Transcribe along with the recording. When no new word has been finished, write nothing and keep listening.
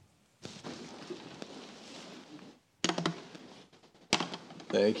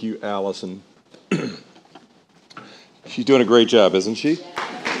Thank you, Allison. She's doing a great job, isn't she?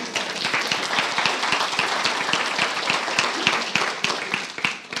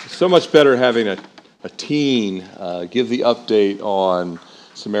 So much better having a teen give the update on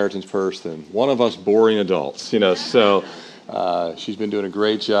Samaritan's Purse than one of us boring adults, So she's been doing a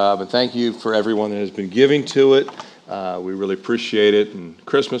great job, and thank you for everyone that has been giving to it. We really appreciate it, and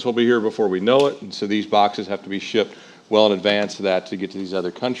Christmas will be here before we know it, and so these boxes have to be shipped well in advance of that to get to these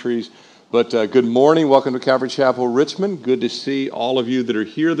other countries. But good morning. Welcome to Calvary Chapel, Richmond. Good to see all of you that are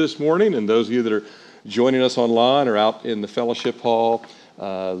here this morning, and those of you that are joining us online or out in the fellowship hall.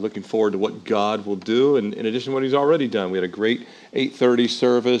 Looking forward to what God will do, and in addition to what He's already done. We had a great 8:30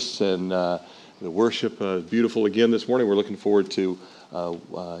 service, and the worship beautiful again this morning. We're looking forward to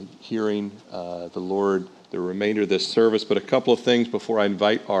hearing the Lord the remainder of this service. But a couple of things before I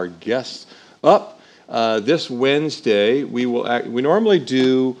invite our guests up. This Wednesday, we normally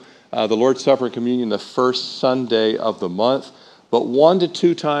do the Lord's Supper and Communion the first Sunday of the month, but 1 to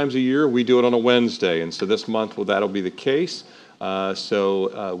 2 times a year we do it on a Wednesday, and so this month that'll be the case.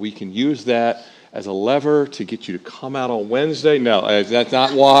 So we can use that as a lever to get you to come out on Wednesday. No, that's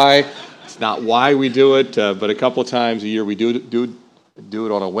not why. It's not why we do it, but a couple of times a year we do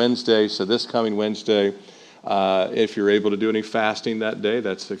it on a Wednesday. So this coming Wednesday, if you're able to do any fasting that day,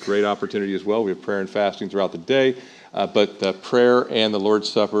 that's a great opportunity as well. We have prayer and fasting throughout the day, but the prayer and the Lord's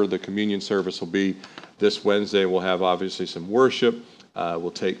Supper, the communion service will be this Wednesday. We'll have obviously some worship.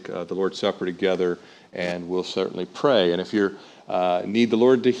 We'll take the Lord's Supper together, and we'll certainly pray. And if you need the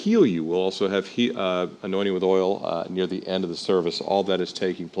Lord to heal you, we'll also have anointing with oil near the end of the service. All that is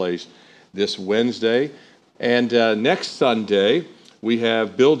taking place this Wednesday. And next Sunday, we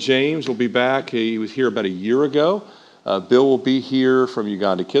have Bill James will be back. He was here about a year ago. Bill will be here from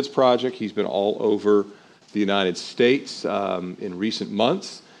Uganda Kids Project. He's been all over the United States in recent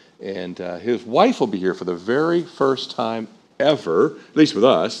months. And his wife will be here for the very first time ever, at least with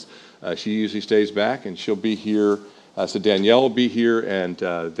us. She usually stays back, and she'll be here. So Danielle will be here, and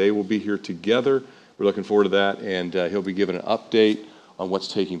they will be here together. We're looking forward to that, and he'll be giving an update on what's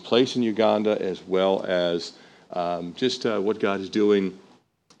taking place in Uganda, as well as just what God is doing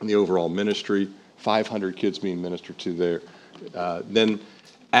in the overall ministry. 500 kids being ministered to there. Then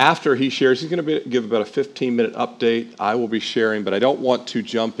after he shares, he's going to give about a 15-minute update. I will be sharing, but I don't want to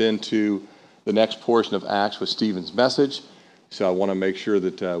jump into the next portion of Acts with Stephen's message. So I want to make sure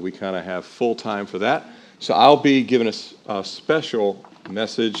that we kind of have full time for that. So I'll be giving a special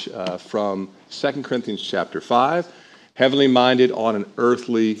message from 2 Corinthians chapter 5, Heavenly Minded on an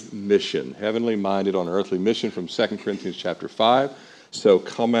Earthly Mission. Heavenly Minded on an Earthly Mission from 2 Corinthians chapter 5. So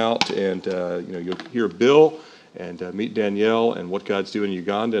come out and you'll hear Bill and meet Danielle and what God's doing in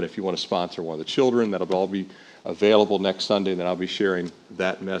Uganda. And if you want to sponsor one of the children, that'll all be available next Sunday, and then I'll be sharing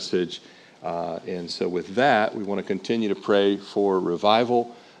that message. And so with that, we want to continue to pray for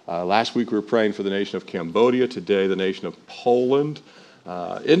revival. Last week we were praying for the nation of Cambodia. Today, the nation of Poland.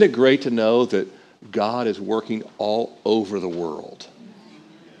 Isn't it great to know that God is working all over the world?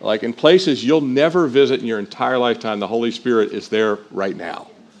 Like in places you'll never visit in your entire lifetime, the Holy Spirit is there right now.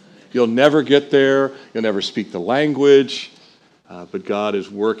 You'll never get there. You'll never speak the language. But God is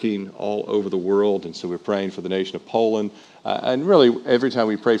working all over the world, and so we're praying for the nation of Poland. And really, every time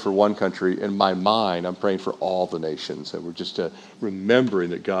we pray for one country, in my mind, I'm praying for all the nations. And we're just remembering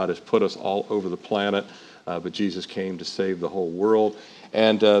that God has put us all over the planet, but Jesus came to save the whole world.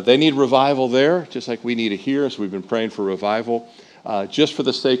 And they need revival there, just like we need it here. So we've been praying for revival. Just for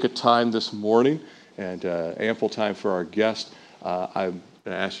the sake of time this morning and ample time for our guest, I'm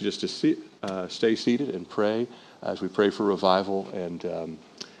going to ask you just to stay seated and pray as we pray for revival, and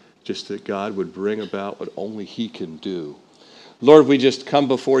just that God would bring about what only He can do. Lord, we just come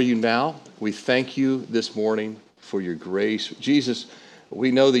before you now. We thank you this morning for your grace. Jesus,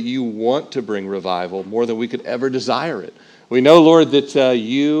 we know that you want to bring revival more than we could ever desire it. We know, Lord, that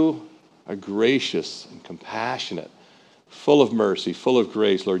you are gracious and compassionate, full of mercy, full of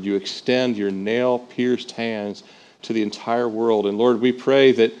grace. Lord, you extend your nail-pierced hands to the entire world. And Lord, we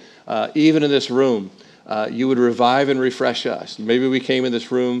pray that even in this room, you would revive and refresh us. Maybe we came in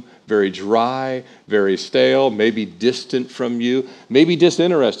this room very dry, very stale, maybe distant from you, maybe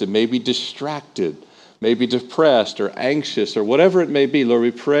disinterested, maybe distracted, maybe depressed or anxious or whatever it may be. Lord,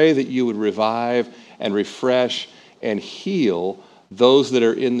 we pray that you would revive and refresh and heal those that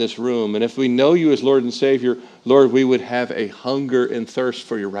are in this room. And if we know you as Lord and Savior, Lord, we would have a hunger and thirst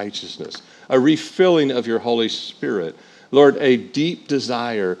for your righteousness, a refilling of your Holy Spirit. Lord, a deep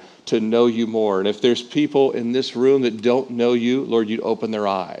desire to know you more. And if there's people in this room that don't know you, Lord, you'd open their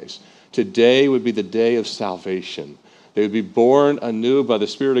eyes. Today would be the day of salvation. They would be born anew by the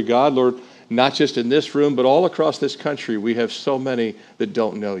Spirit of God. Lord, not just in this room, but all across this country, we have so many that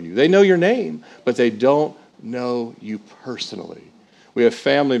don't know you. They know your name, but they don't know you personally. We have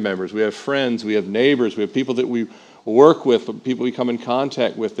family members, we have friends, we have neighbors, we have people that we work with, people we come in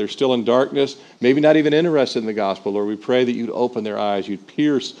contact with. They're still in darkness, maybe not even interested in the gospel. Lord, we pray that you'd open their eyes, you'd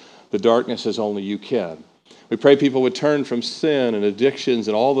pierce the darkness as only you can. We pray people would turn from sin and addictions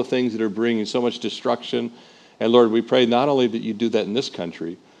and all the things that are bringing so much destruction. And Lord, we pray not only that you do that in this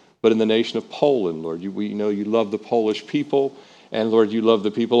country, but in the nation of Poland, Lord. We know you love the Polish people, and Lord, you love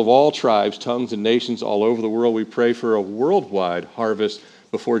the people of all tribes, tongues, and nations all over the world. We pray for a worldwide harvest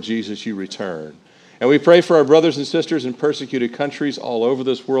before Jesus, you return. And we pray for our brothers and sisters in persecuted countries all over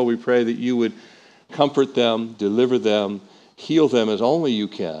this world. We pray that you would comfort them, deliver them, heal them as only you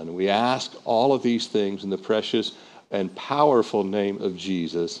can. We ask all of these things in the precious and powerful name of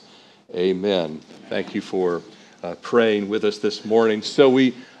Jesus. Amen. Thank you for praying with us this morning. So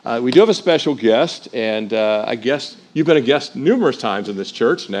we do have a special guest, and I guess you've been a guest numerous times in this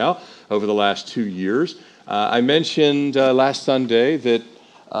church now over the last 2 years. I mentioned last Sunday that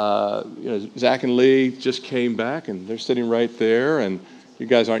Zach and Lee just came back, and they're sitting right there, and you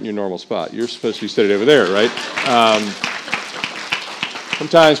guys aren't in your normal spot. You're supposed to be sitting over there, right?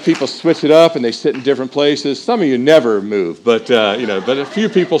 Sometimes people switch it up and they sit in different places. Some of you never move, but a few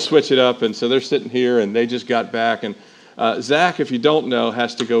people switch it up, and so they're sitting here, and they just got back. And Zach, if you don't know,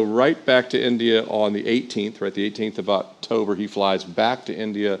 has to go right back to India on the 18th, right? The 18th of October, he flies back to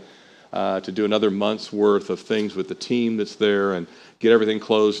India to do another month's worth of things with the team that's there and get everything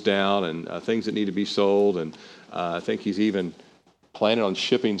closed down and things that need to be sold. And I think he's even planning on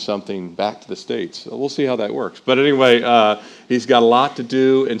shipping something back to the States. So we'll see how that works. But anyway, he's got a lot to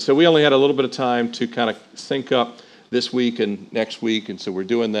do. And so we only had a little bit of time to kind of sync up this week and next week. And so we're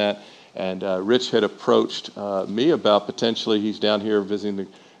doing that. And Ritch had approached me about potentially he's down here visiting the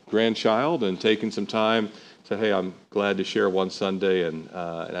grandchild and taking some time. Said, hey, I'm glad to share one Sunday. And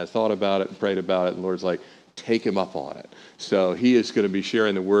I thought about it and prayed about it. And the Lord's like, take him up on it. So he is going to be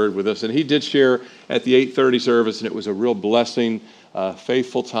sharing the word with us. And he did share at the 8:30 service, and it was a real blessing.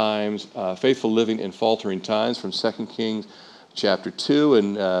 Faithful times, faithful living in faltering times from 2 Kings chapter 2.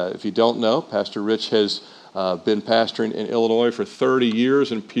 And if you don't know, Pastor Ritch has been pastoring in Illinois for 30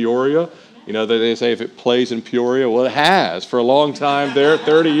 years in Peoria. You know, they say if it plays in Peoria, well, it has for a long time there,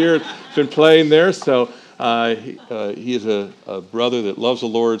 30 years, been playing there. So he is a brother that loves the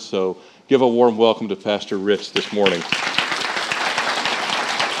Lord. So give a warm welcome to Pastor Ritch this morning.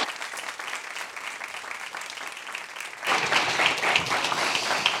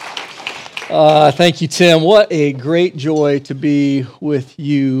 Thank you, Tim. What a great joy to be with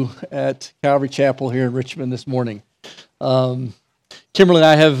you at Calvary Chapel here in Richmond this morning. Kimberly and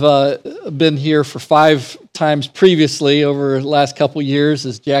I have been here for 5 times previously over the last couple years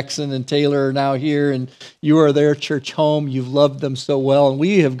as Jackson and Taylor are now here, and you are their church home. You've loved them so well, and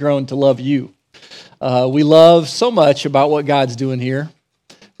we have grown to love you. We love so much about what God's doing here.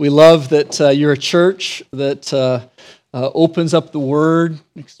 We love that you're a church that opens up the Word,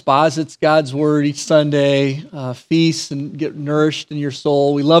 exposits God's Word each Sunday, feasts and get nourished in your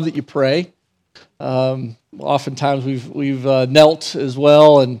soul. We love that you pray. Oftentimes we've knelt as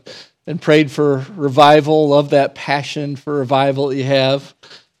well and prayed for revival. Love that passion for revival that you have.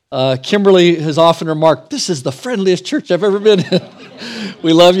 Kimberly has often remarked, "This is the friendliest church I've ever been in."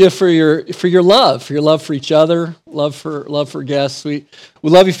 We love you for your love for each other, love for guests. We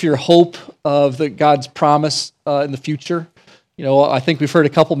love you for your hope of God's promise in the future. You know, I think we've heard a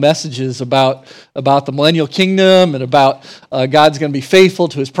couple messages about the millennial kingdom and about God's going to be faithful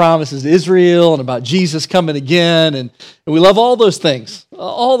to his promises to Israel and about Jesus coming again. And we love all those things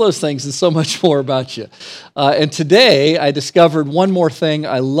and so much more about you. And today I discovered one more thing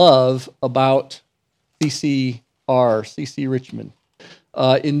I love about CC Richmond.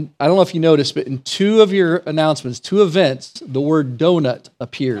 I don't know if you noticed, but in 2 of your announcements, 2 events, the word donut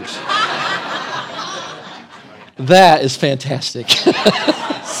appears. That is fantastic.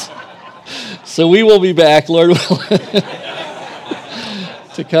 So we will be back, Lord willing,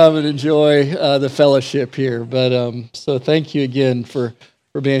 to come and enjoy the fellowship here. But so thank you again for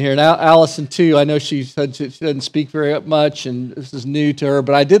being here. Now, Allison, too, I know she said she doesn't speak very much, and this is new to her,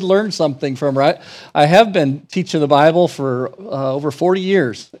 but I did learn something from her. I have been teaching the Bible for over 40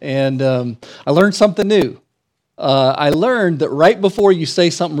 years, and I learned something new. I learned that right before you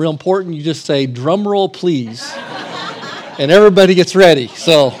say something real important, you just say, "Drum roll, please," and everybody gets ready.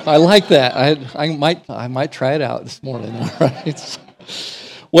 So I like that. I might try it out this morning. All right.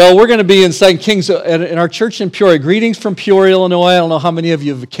 Well, we're going to be in 2 Kings in our church in Peoria. Greetings from Peoria, Illinois. I don't know how many of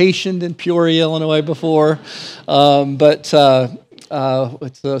you have vacationed in Peoria, Illinois before, but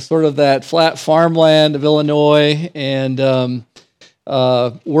it's sort of that flat farmland of Illinois, and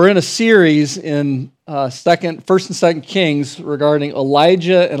we're in a series in First and Second Kings regarding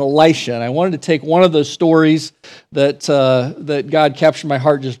Elijah and Elisha. And I wanted to take one of those stories that God captured my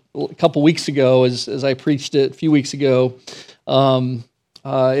heart just a couple weeks ago, as I preached it a few weeks ago.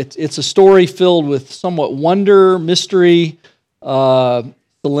 It's a story filled with somewhat wonder, mystery,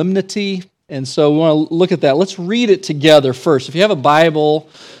 solemnity, and so we want to look at that. Let's read it together first. If you have a Bible,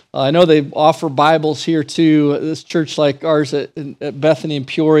 I know they offer Bibles here too. This church like ours at Bethany and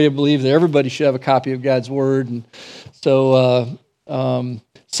Peoria believe that everybody should have a copy of God's Word, and so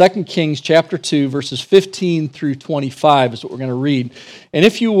 2 Kings chapter 2, verses 15 through 25 is what we're going to read. And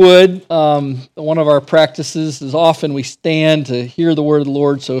if you would, one of our practices is often we stand to hear the word of the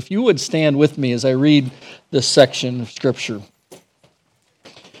Lord. So if you would stand with me as I read this section of Scripture.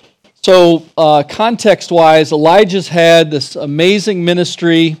 So context-wise, Elijah's had this amazing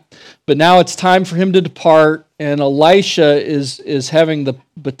ministry, but now it's time for him to depart, and Elisha is having the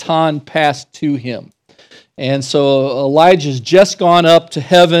baton passed to him. And so Elijah's just gone up to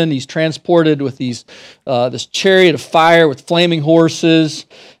heaven. He's transported with this chariot of fire with flaming horses.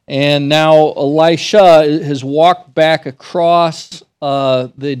 And now Elisha has walked back across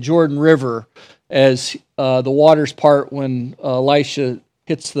the Jordan River as the waters part when Elisha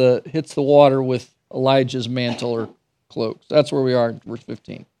hits the water with Elijah's mantle or cloak. So that's where we are in verse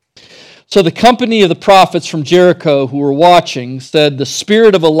 15. So the company of the prophets from Jericho who were watching said, "The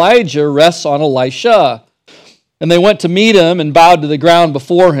spirit of Elijah rests on Elisha." And they went to meet him and bowed to the ground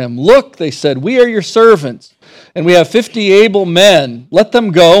before him. "Look," they said, "we are your servants, and we have 50 able men. Let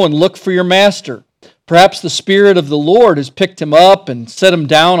them go and look for your master. Perhaps the Spirit of the Lord has picked him up and set him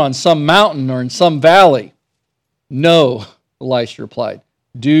down on some mountain or in some valley." "No," Elisha replied,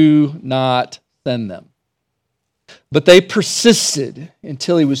 "do not send them." But they persisted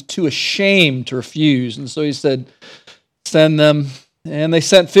until he was too ashamed to refuse. And so he said, "Send them." And they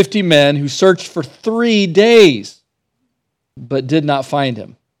sent 50 men who searched for 3 days, but did not find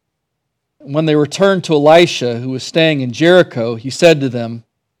him. When they returned to Elisha, who was staying in Jericho, he said to them,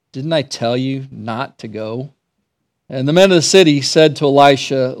 "Didn't I tell you not to go?" And the men of the city said to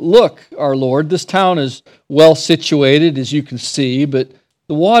Elisha, "Look, our Lord, this town is well situated, as you can see, but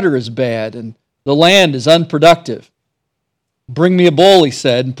the water is bad, and the land is unproductive." "Bring me a bowl," he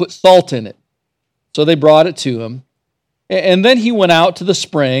said, "and put salt in it." So they brought it to him. And then he went out to the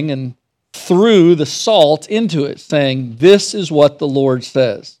spring and threw the salt into it, saying, "This is what the Lord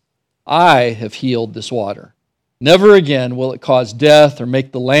says. I have healed this water. Never again will it cause death or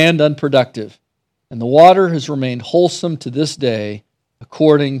make the land unproductive. And the water has remained wholesome to this day,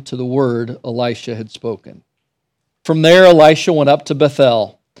 according to the word Elisha had spoken." From there, Elisha went up to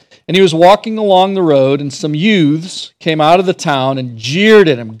Bethel. And he was walking along the road, and some youths came out of the town and jeered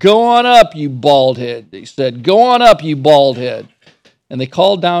at him. "Go on up, you bald head," they said. "Go on up, you bald head." And they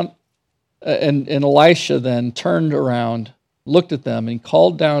called down, and Elisha then turned around, looked at them, and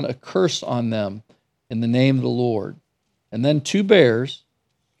called down a curse on them in the name of the Lord. And then 2 bears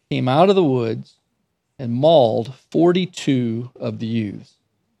came out of the woods and mauled 42 of the youths.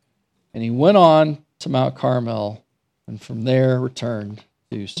 And he went on to Mount Carmel, and from there returned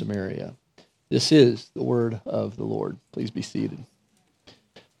to Samaria. This is the word of the Lord. Please be seated.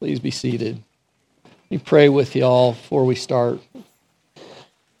 Please be seated. Let me pray with you all before we start.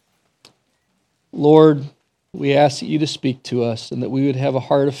 Lord, we ask that you to speak to us and that we would have a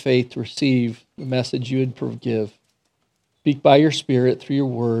heart of faith to receive the message you would give. Speak by your Spirit through your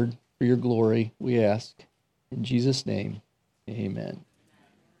word for your glory, we ask. In Jesus' name, amen.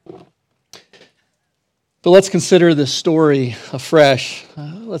 But let's consider this story afresh.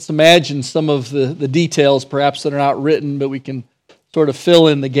 Let's imagine some of the details, perhaps that are not written, but we can sort of fill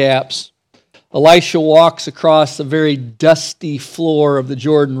in the gaps. Elisha walks across the very dusty floor of the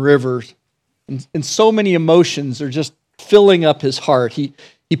Jordan River, and so many emotions are just filling up his heart. He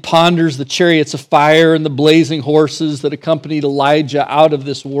ponders the chariots of fire and the blazing horses that accompanied Elijah out of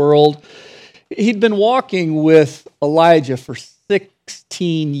this world. He'd been walking with Elijah for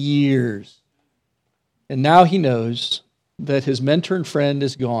 16 years. And now he knows that his mentor and friend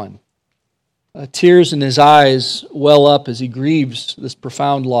is gone. Tears in his eyes well up as he grieves this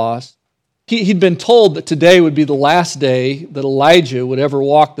profound loss. He'd been told that today would be the last day that Elijah would ever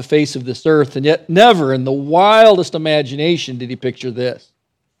walk the face of this earth, and yet never in the wildest imagination did he picture this.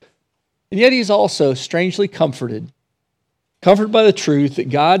 And yet he's also strangely comforted by the truth that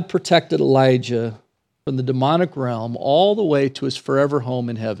God protected Elijah from the demonic realm all the way to his forever home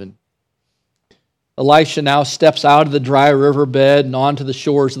in heaven. Elisha now steps out of the dry riverbed and onto the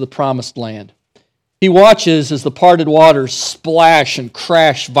shores of the promised land. He watches as the parted waters splash and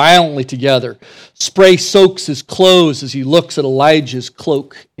crash violently together. Spray soaks his clothes as he looks at Elijah's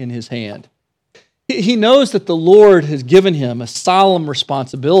cloak in his hand. He knows that the Lord has given him a solemn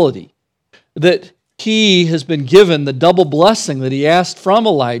responsibility, that he has been given the double blessing that he asked from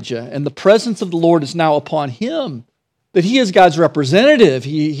Elijah, and the presence of the Lord is now upon him, that he is God's representative,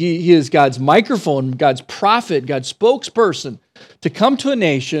 he is God's microphone, God's prophet, God's spokesperson, to come to a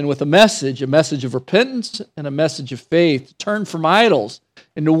nation with a message of repentance and a message of faith, to turn from idols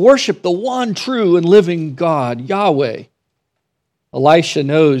and to worship the one true and living God, Yahweh. Elisha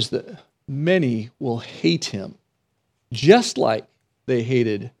knows that many will hate him, just like they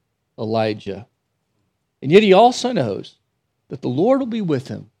hated Elijah. And yet he also knows that the Lord will be with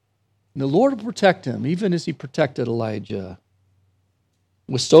him, and the Lord will protect him, even as he protected Elijah.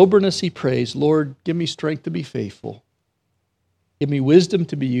 With soberness he prays, Lord, give me strength to be faithful. Give me wisdom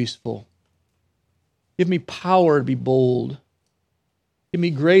to be useful. Give me power to be bold. Give me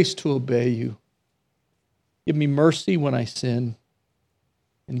grace to obey you. Give me mercy when I sin.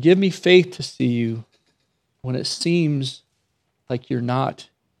 And give me faith to see you when it seems like you're not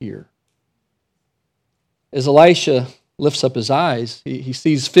here. As Elisha lifts up his eyes, he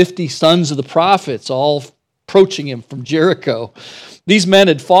sees 50 sons of the prophets all approaching him from Jericho. These men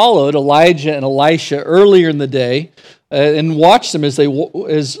had followed Elijah and Elisha earlier in the day and watched them as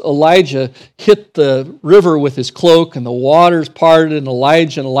Elijah hit the river with his cloak and the waters parted, and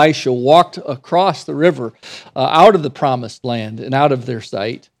Elijah and Elisha walked across the river out of the promised land and out of their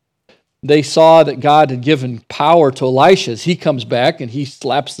sight. They saw that God had given power to Elisha as he comes back and he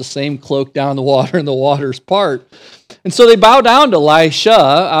slaps the same cloak down the water and the waters part. And so they bow down to Elisha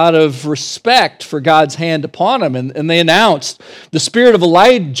out of respect for God's hand upon him, and they announced, the spirit of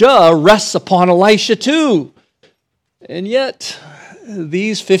Elijah rests upon Elisha too. And yet,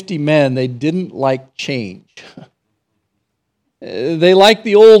 these 50 men, they didn't like change. They liked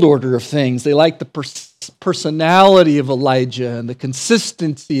the old order of things. They liked the personality of Elijah and the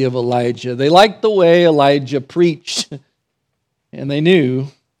consistency of Elijah. They liked the way Elijah preached. And they knew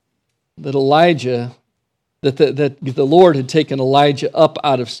that that the Lord had taken Elijah up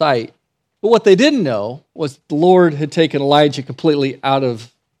out of sight. But what they didn't know was that the Lord had taken Elijah completely out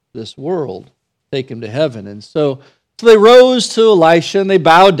of this world, taken him to heaven. And so they rose to Elisha and they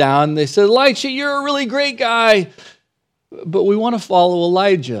bowed down. And they said, Elisha, you're a really great guy, but we want to follow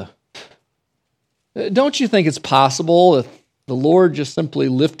Elijah. Don't you think it's possible if the Lord just simply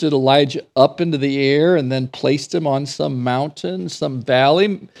lifted Elijah up into the air and then placed him on some mountain, some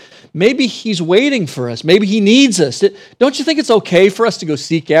valley? Maybe he's waiting for us. Maybe he needs us. Don't you think it's okay for us to go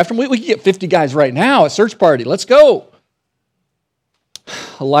seek after him? We can get 50 guys right now, a search party. Let's go.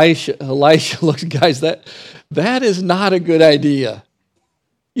 Elisha looks, guys, that is not a good idea.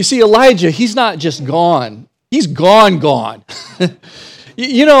 You see, Elijah, he's not just gone. He's gone.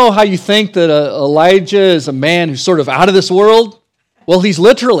 You know how you think that Elijah is a man who's sort of out of this world? Well, he's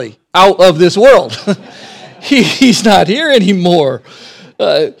literally out of this world. He's not here anymore.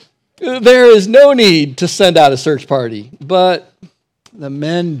 There is no need to send out a search party. But the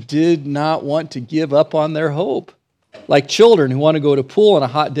men did not want to give up on their hope. Like children who want to go to pool on a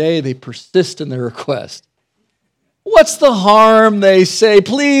hot day, they persist in their request. What's the harm, they say?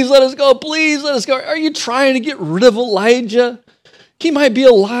 Please let us go. Please let us go. Are you trying to get rid of Elijah? He might be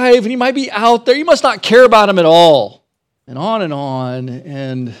alive and he might be out there. You must not care about him at all. And on and on.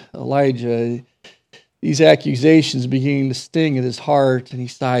 And Elijah, these accusations beginning to sting at his heart. And he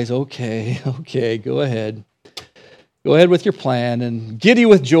sighs, okay, go ahead. Go ahead with your plan. And giddy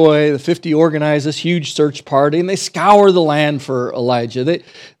with joy, the 50 organize this huge search party and they scour the land for Elijah. They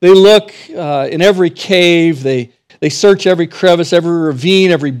look in every cave. They search every crevice, every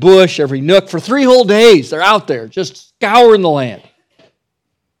ravine, every bush, every nook. For 3 whole days, they're out there just scouring the land.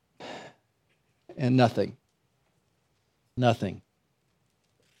 And nothing.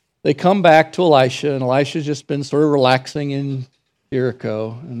 They come back to Elisha, and Elisha's just been sort of relaxing in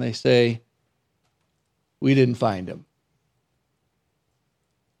Jericho, and they say, we didn't find him.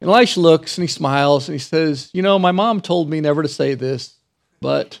 And Elisha looks, and he smiles, and he says, you know, my mom told me never to say this,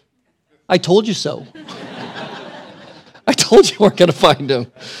 but I told you so. I told you we're going to find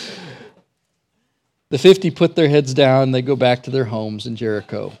him. The 50 put their heads down, they go back to their homes in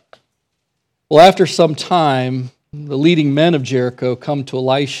Jericho. Well, after some time, the leading men of Jericho come to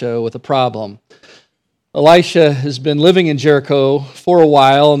Elisha with a problem. Elisha has been living in Jericho for a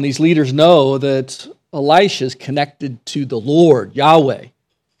while, and these leaders know that Elisha is connected to the Lord, Yahweh.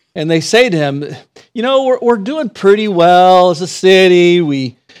 And they say to him, we're doing pretty well as a city.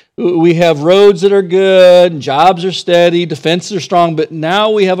 We have roads that are good, and jobs are steady, defenses are strong, but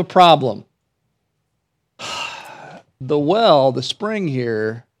now we have a problem. The spring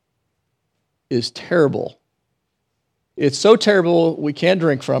here is terrible. It's so terrible we can't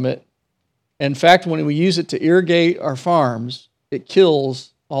drink from it. In fact, when we use it to irrigate our farms, it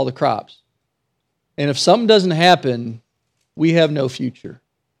kills all the crops. And if something doesn't happen, we have no future.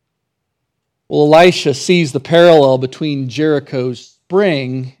 Well, Elisha sees the parallel between Jericho's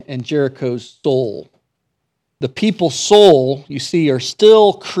spring and Jericho's soul. The people's soul, you see, are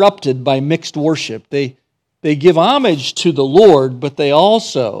still corrupted by mixed worship. They give homage to the Lord, but they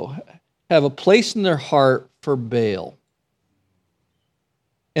also have a place in their heart for Baal.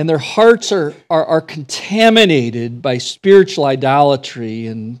 And their hearts are contaminated by spiritual idolatry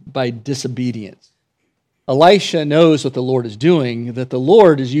and by disobedience. Elisha knows what the Lord is doing, that the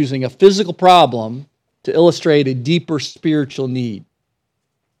Lord is using a physical problem to illustrate a deeper spiritual need.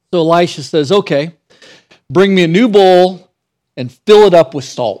 So Elisha says, okay, bring me a new bowl and fill it up with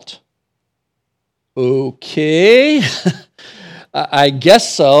salt. Okay, I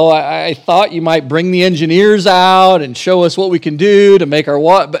guess so. I thought you might bring the engineers out and show us what we can do to make our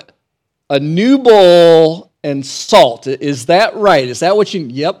water. But a new bowl and salt, is that right? Is that what you...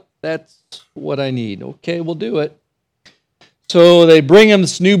 Yep, that's what I need. Okay, we'll do it. So they bring him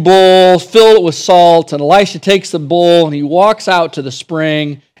this new bowl, fill it with salt, and Elisha takes the bowl and he walks out to the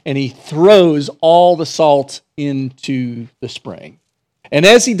spring and he throws all the salt into the spring. And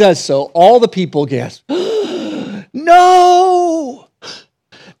as he does so, all the people gasp, no!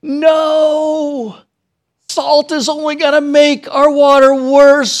 No! Salt is only going to make our water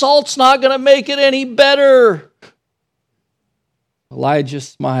worse. Salt's not going to make it any better. Elijah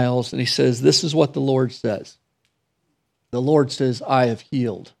smiles and he says, this is what the Lord says. The Lord says, I have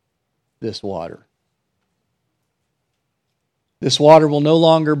healed this water. This water will no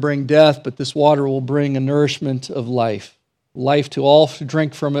longer bring death, but this water will bring a nourishment of life. Life to all who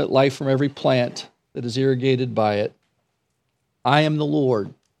drink from it, life from every plant that is irrigated by it. I am the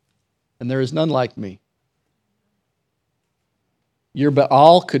Lord, and there is none like me. Your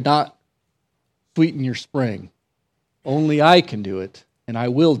Baal could not sweeten your spring. Only I can do it, and I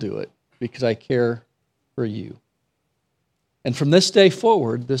will do it, because I care for you. And from this day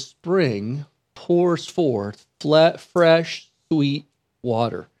forward, the spring pours forth fresh, sweet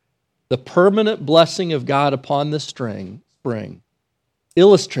water. The permanent blessing of God upon the spring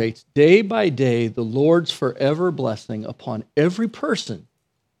illustrates day by day the Lord's forever blessing upon every person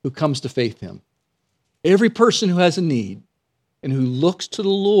who comes to faith in Him. Every person who has a need and who looks to the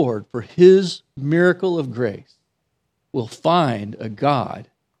Lord for His miracle of grace will find a God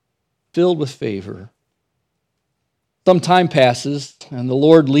filled with favor. Some time passes, and the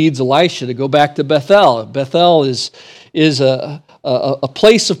Lord leads Elisha to go back to Bethel. Bethel is a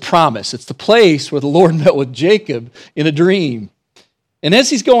place of promise. It's the place where the Lord met with Jacob in a dream. And as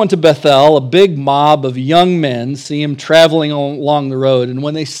he's going to Bethel, a big mob of young men see him traveling along the road. And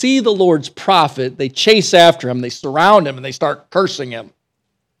when they see the Lord's prophet, they chase after him, they surround him, and they start cursing him.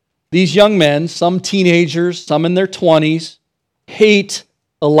 These young men, some teenagers, some in their 20s, hate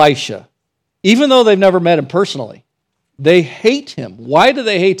Elisha, even though they've never met him personally. They hate him. Why do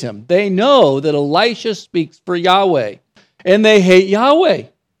they hate him? They know that Elisha speaks for Yahweh, and they hate Yahweh.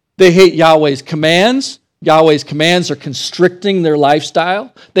 They hate Yahweh's commands. Yahweh's commands are constricting their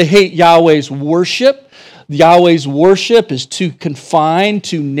lifestyle. They hate Yahweh's worship. Yahweh's worship is too confined,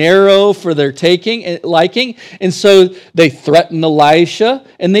 too narrow for their liking, and so they threaten Elisha,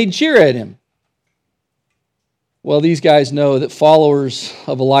 and they jeer at him. Well, these guys know that followers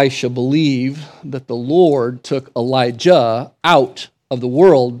of Elisha believe that the Lord took Elijah out of the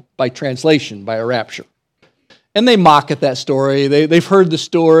world by translation, by a rapture. And they mock at that story. They've heard the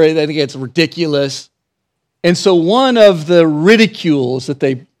story. They think it's ridiculous. And so one of the ridicules that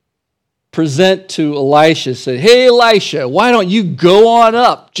they present to Elisha said, hey, Elisha, why don't you go on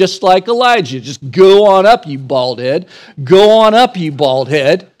up just like Elijah? Just go on up, you bald head. Go on up, you bald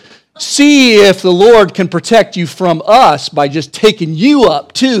head. See if the Lord can protect you from us by just taking you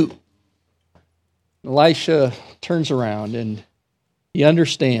up too. Elisha turns around and he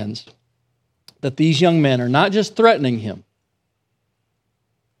understands that these young men are not just threatening him,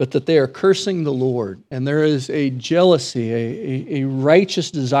 but that they are cursing the Lord. And there is a jealousy, a righteous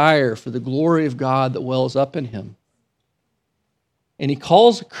desire for the glory of God that wells up in him. And he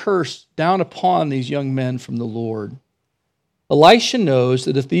calls a curse down upon these young men from the Lord. Elisha knows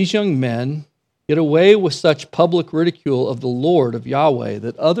that if these young men get away with such public ridicule of the Lord, of Yahweh,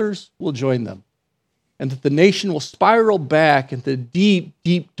 that others will join them. and that the nation will spiral back into deep,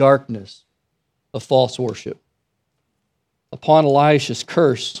 deep darkness of false worship. Upon Elisha's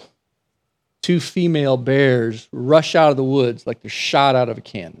curse, 2 female bears rush out of the woods like they're shot out of a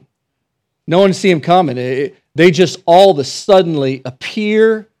cannon. No one see them coming. They just all of a suddenly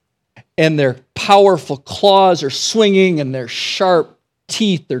appear, and their powerful claws are swinging, and their sharp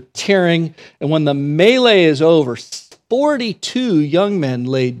teeth are tearing. And when the melee is over, 42 young men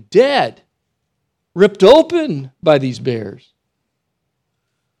lay dead, ripped open by these bears.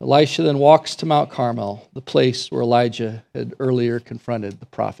 Elisha then walks to Mount Carmel, the place where Elijah had earlier confronted the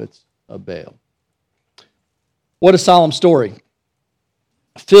prophets of Baal. What a solemn story,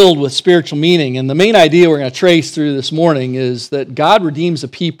 filled with spiritual meaning. And the main idea we're going to trace through this morning is that God redeems a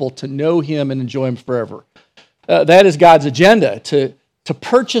people to know Him and enjoy Him forever. That is God's agenda, to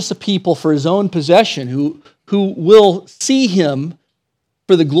purchase a people for His own possession who will see Him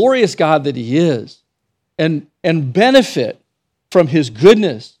for the glorious God that He is and benefit from His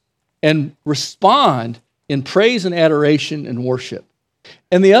goodness and respond in praise and adoration and worship.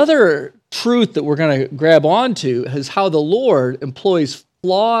 And the other truth that we're going to grab onto is how the Lord employs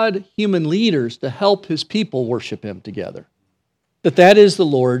flawed human leaders to help His people worship Him together. That is the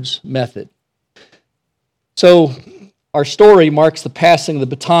Lord's method. So our story marks the passing of the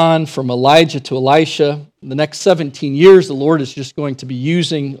baton from Elijah to Elisha. In the next 17 years, the Lord is just going to be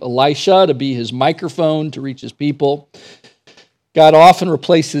using Elisha to be His microphone to reach His people. God often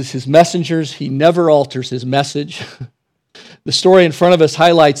replaces His messengers. He never alters His message. The story in front of us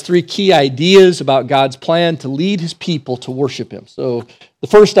highlights 3 key ideas about God's plan to lead His people to worship Him. So the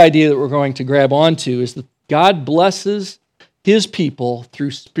first idea that we're going to grab onto is that God blesses His people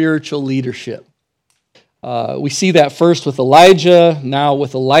through spiritual leadership. We see that first with Elijah, now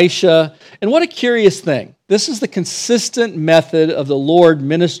with Elisha. And what a curious thing. This is the consistent method of the Lord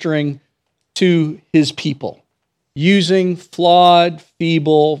ministering to His people, using flawed,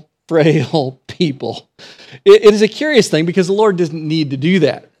 feeble, frail people. It is a curious thing because the Lord didn't need to do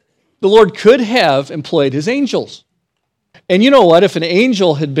that. The Lord could have employed His angels. And you know what? If an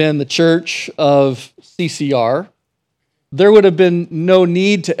angel had been the church of CCR, there would have been no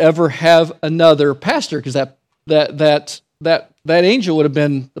need to ever have another pastor because that angel would have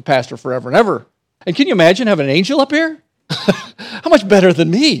been the pastor forever and ever. And can you imagine having an angel up here? How much better than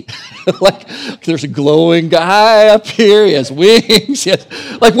me? Like, there's a glowing guy up here. He has wings.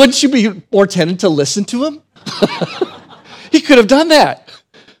 Like, wouldn't you be more tempted to listen to him? He could have done that,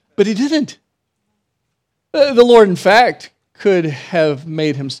 but He didn't. The Lord, in fact, could have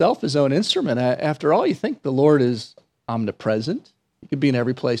made Himself His own instrument. After all, you think the Lord is omnipresent. He could be in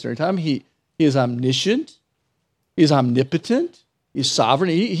every place, every time. He is omniscient. He is omnipotent. He's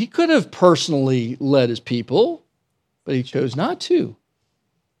sovereign. He could have personally led His people, but He chose not to.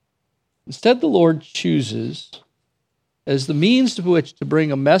 Instead, the Lord chooses as the means to which to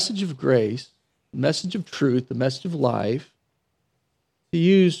bring a message of grace, a message of truth, a message of life, to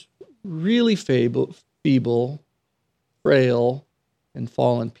use really feeble, frail, and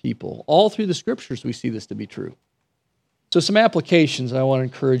fallen people. All through the Scriptures we see this to be true. So some applications I want to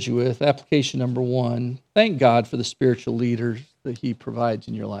encourage you with. Application number 1, thank God for the spiritual leaders that He provides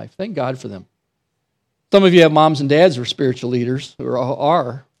in your life. Thank God for them. Some of you have moms and dads who are spiritual leaders, or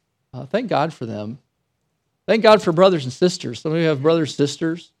are. Thank God for them. Thank God for brothers and sisters. Some of you have brothers and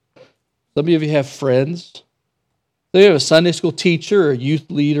sisters. Some of you have friends. Some of you have a Sunday school teacher or a youth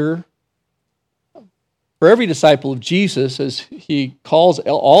leader. For every disciple of Jesus, as He calls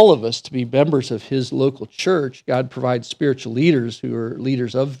all of us to be members of His local church, God provides spiritual leaders who are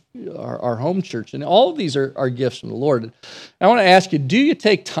leaders of our home church. And all of these are gifts from the Lord. I want to ask you, do you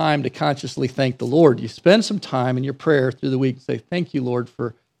take time to consciously thank the Lord? You spend some time in your prayer through the week and say, thank you, Lord,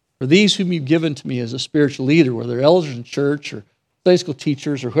 for these whom You've given to me as a spiritual leader, whether they're elders in church or Sunday school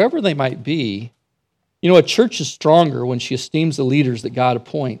teachers or whoever they might be. You know, a church is stronger when she esteems the leaders that God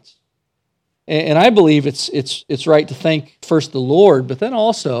appoints. And I believe it's right to thank first the Lord, but then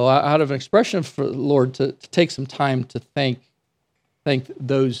also out of an expression for the Lord to take some time to thank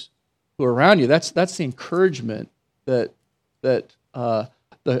those who are around you. That's the encouragement that the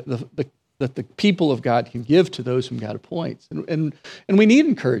people of God can give to those whom God appoints. And we need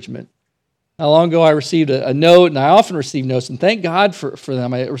encouragement. Not long ago, I received a note, and I often receive notes, and thank God for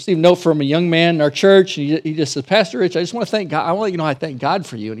them. I received a note from a young man in our church, and he just said, Pastor Rich, I just want to thank God. I want to let you know I thank God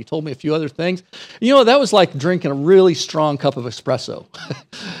for you. And he told me a few other things. You know, that was like drinking a really strong cup of espresso.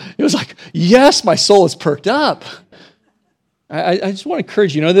 It was like, yes, my soul is perked up. I just want to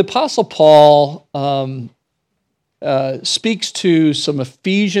encourage you. You know, the Apostle Paul speaks to some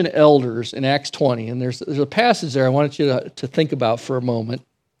Ephesian elders in Acts 20, and there's a passage there I wanted you to think about for a moment.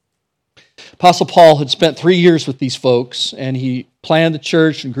 Apostle Paul had spent 3 years with these folks, and he planned the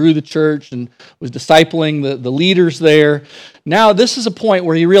church and grew the church and was discipling the leaders there. Now, this is a point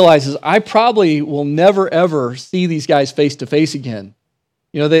where he realizes, I probably will never, ever see these guys face to face again.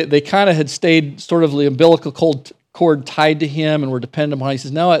 You know, they kind of had stayed sort of the umbilical cord tied to him and were dependent on him. He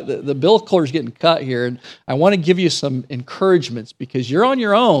says, no, the umbilical cord is getting cut here, and I want to give you some encouragements because you're on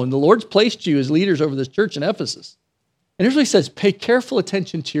your own. The Lord's placed you as leaders over this church in Ephesus. And here's what he says, pay careful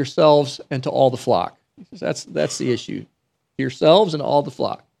attention to yourselves and to all the flock. He says, that's the issue, to yourselves and all the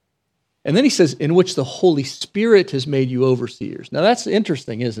flock. And then he says, in which the Holy Spirit has made you overseers. Now that's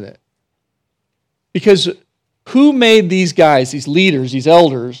interesting, isn't it? Because who made these guys, these leaders, these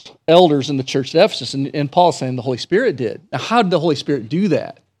elders in the church at Ephesus? And Paul's saying the Holy Spirit did. Now how did the Holy Spirit do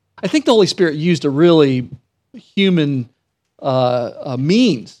that? I think the Holy Spirit used a really human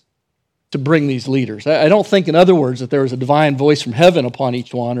means to bring these leaders. I don't think, in other words, that there was a divine voice from heaven upon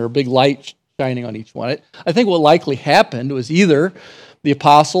each one or a big light shining on each one. I think what likely happened was either the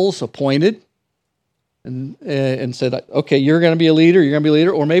apostles appointed and said, okay, you're going to be a leader, you're going to be a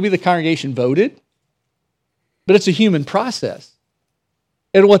leader, or maybe the congregation voted. But it's a human process.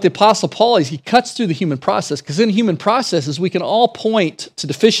 And what the Apostle Paul is, he cuts through the human process, because in human processes, we can all point to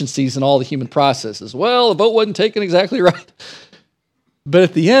deficiencies in all the human processes. Well, the vote wasn't taken exactly right. But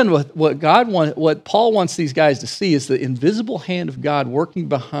at the end, what Paul wants these guys to see is the invisible hand of God working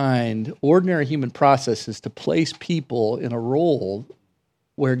behind ordinary human processes to place people in a role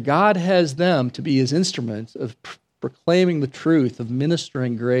where God has them to be his instruments of proclaiming the truth, of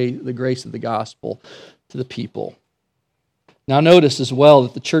ministering the grace of the gospel to the people. Now notice as well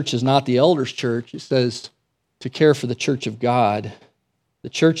that the church is not the elders' church. It says to care for the church of God. The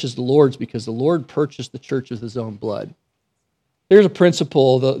church is the Lord's because the Lord purchased the church with his own blood. There's a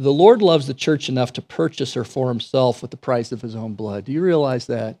principle. The Lord loves the church enough to purchase her for himself with the price of his own blood. Do you realize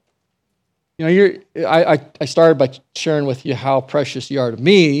that? You know, I started by sharing with you how precious you are to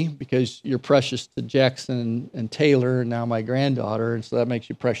me because you're precious to Jackson and Taylor and now my granddaughter, and so that makes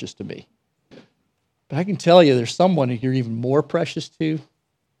you precious to me. But I can tell you there's someone who you're even more precious to.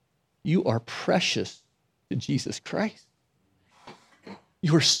 You are precious to Jesus Christ.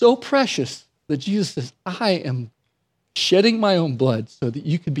 You are so precious that Jesus says, I am shedding my own blood so that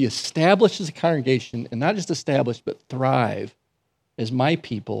you could be established as a congregation, and not just established, but thrive as my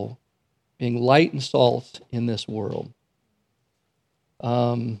people, being light and salt in this world.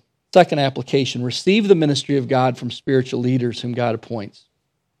 Second application, receive the ministry of God from spiritual leaders whom God appoints.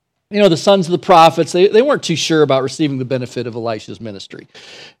 You know, the sons of the prophets, they weren't too sure about receiving the benefit of Elisha's ministry.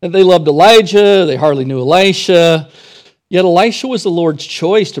 And they loved Elijah, they hardly knew Elisha, yet Elisha was the Lord's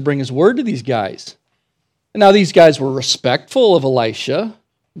choice to bring his word to these guys. Now, these guys were respectful of Elisha,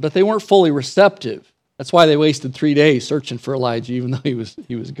 but they weren't fully receptive. That's why they wasted 3 days searching for Elijah, even though he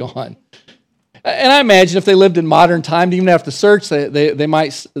was gone. And I imagine if they lived in modern time, even after the search, they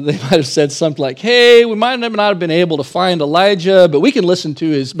might have said something like, hey, we might not have been able to find Elijah, but we can listen to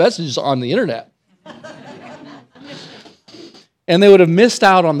his messages on the internet. And they would have missed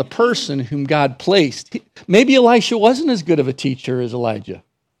out on the person whom God placed. Maybe Elisha wasn't as good of a teacher as Elijah,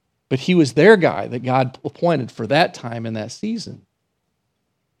 but he was their guy that God appointed for that time and that season.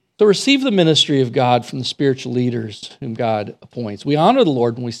 So receive the ministry of God from the spiritual leaders whom God appoints. We honor the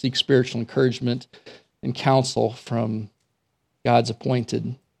Lord when we seek spiritual encouragement and counsel from God's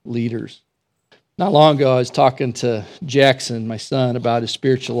appointed leaders. Not long ago, I was talking to Jackson, my son, about his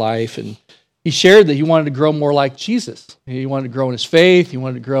spiritual life, and he shared that he wanted to grow more like Jesus. He wanted to grow in his faith. He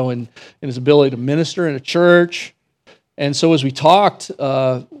wanted to grow in his ability to minister in a church. And so as we talked,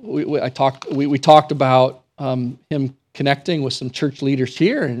 we talked about him connecting with some church leaders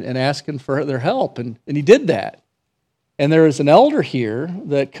here and asking for their help, and he did that. And there is an elder here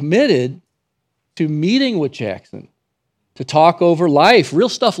that committed to meeting with Jackson to talk over life, real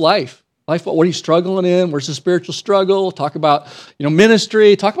stuff life, what he's struggling in, where's the spiritual struggle, talk about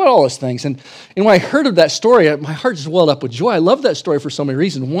ministry, talk about all those things. And when I heard of that story, my heart just welled up with joy. I love that story for so many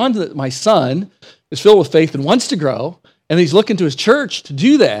reasons. One, that my son is filled with faith and wants to grow, and he's looking to his church to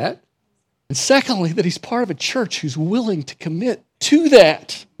do that. And secondly, that he's part of a church who's willing to commit to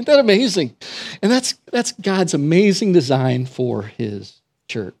that. Isn't that amazing? And that's God's amazing design for his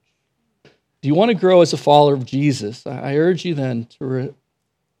church. Do you want to grow as a follower of Jesus? I urge you then to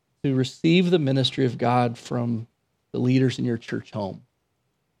receive the ministry of God from the leaders in your church home.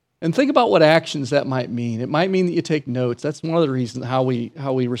 And think about what actions that might mean. It might mean that you take notes. That's one of the reasons how we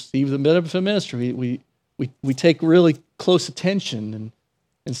receive the benefit of ministry. We take really close attention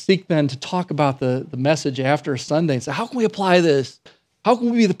and seek then to talk about the message after a Sunday and say, how can we apply this? How can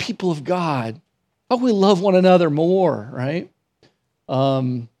we be the people of God? How can we love one another more, right?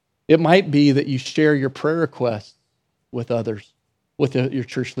 It might be that you share your prayer requests with others, with your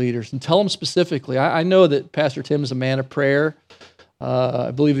church leaders, and tell them specifically. I know that Pastor Tim is a man of prayer.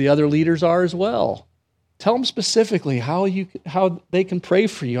 I believe the other leaders are as well. Tell them specifically how they can pray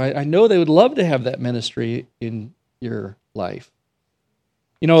for you. I know they would love to have that ministry in your life.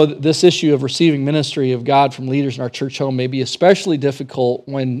 You know, this issue of receiving ministry of God from leaders in our church home may be especially difficult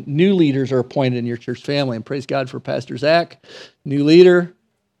when new leaders are appointed in your church family. And praise God for Pastor Zach, new leader.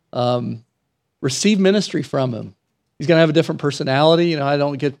 Receive ministry from him. He's going to have a different personality. You know, I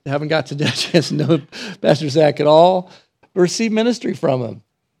haven't got to a chance to know Pastor Zach at all. But receive ministry from him.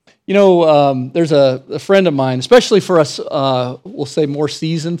 You know, there's a friend of mine, especially for us, we'll say more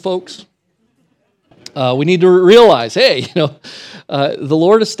seasoned folks. We need to realize, hey, you know, the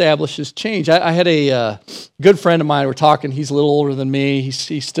Lord establishes change. I had a good friend of mine. We're talking. He's a little older than me.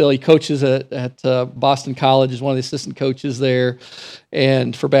 He coaches at Boston College. He's one of the assistant coaches there,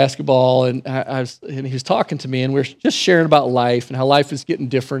 and for basketball. And he was talking to me, and we're just sharing about life and how life is getting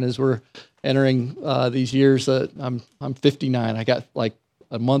different as we're entering these years. I'm 59. I got like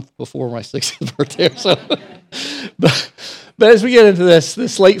a month before my 60th birthday or so. But as we get into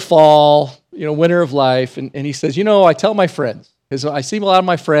this late fall, you know, winter of life, and he says, you know, I tell my friends, because I see a lot of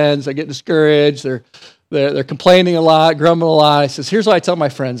my friends, I get discouraged, they're complaining a lot, grumbling a lot. I says, here's what I tell my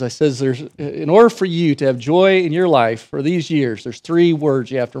friends. I says, in order for you to have joy in your life for these years, there's 3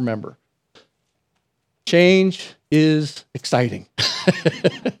 words you have to remember. Change is exciting.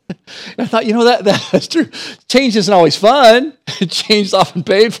 I thought, you know, that's true. Change isn't always fun. Change is often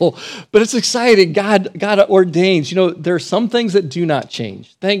painful, but it's exciting. God ordains. You know, there are some things that do not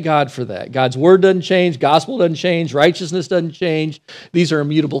change. Thank God for that. God's word doesn't change. Gospel doesn't change. Righteousness doesn't change. These are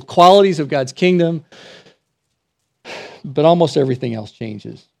immutable qualities of God's kingdom. But almost everything else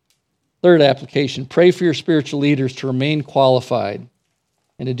changes. Third application, pray for your spiritual leaders to remain qualified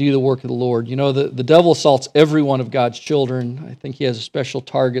and to do the work of the Lord. You know, the devil assaults every one of God's children. I think he has a special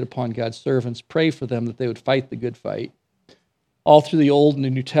target upon God's servants. Pray for them that they would fight the good fight. All through the Old and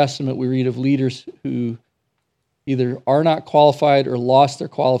the New Testament, we read of leaders who either are not qualified or lost their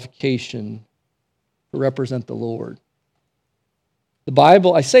qualification to represent the Lord. The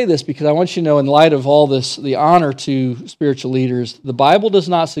Bible, I say this because I want you to know, in light of all this, the honor to spiritual leaders, the Bible does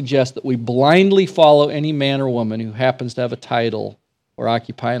not suggest that we blindly follow any man or woman who happens to have a title or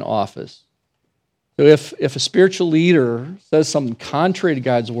occupy an office. So if a spiritual leader says something contrary to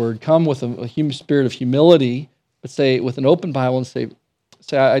God's word, come with a human spirit of humility, but say with an open Bible and say,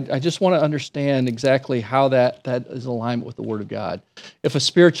 I just want to understand exactly how that is in alignment with the word of God. If a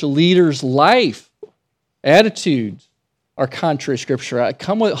spiritual leader's life, attitudes are contrary to Scripture,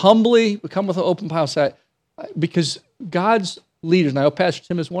 come with an open Bible, say, because God's leaders, and I know Pastor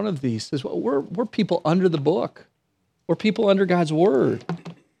Tim is one of these, says, well, we're people under the book. We're people under God's word.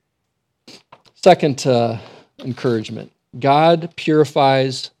 Second encouragement, God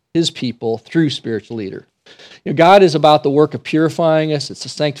purifies his people through spiritual leader. You know, God is about the work of purifying us. It's a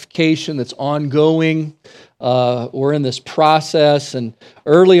sanctification that's ongoing. We're in this process, and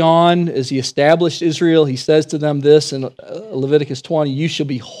early on, as he established Israel, he says to them this in Leviticus 20, you shall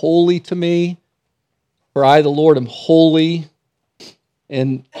be holy to me, for I, the Lord, am holy,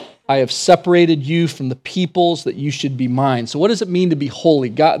 and I have separated you from the peoples that you should be mine. So what does it mean to be holy?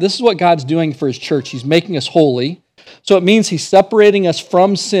 God, this is what God's doing for his church. He's making us holy. So it means he's separating us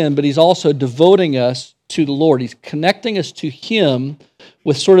from sin, but he's also devoting us to the Lord. He's connecting us to him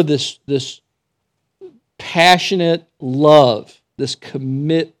with sort of this passionate love, this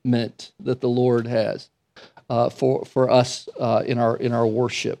commitment that the Lord has for us in our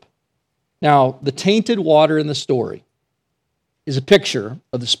worship. Now, the tainted water in the story is a picture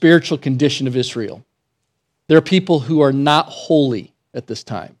of the spiritual condition of Israel. There are people who are not holy at this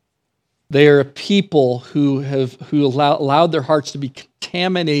time. They are a people who allowed their hearts to be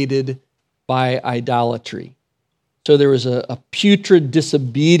contaminated by idolatry. So there was a putrid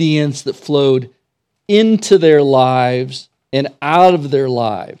disobedience that flowed into their lives and out of their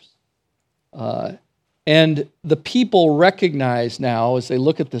lives. And the people recognize now, as they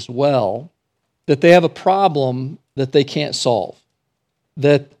look at this well, that they have a problem that they can't solve.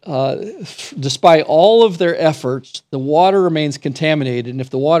 That despite all of their efforts, the water remains contaminated. And if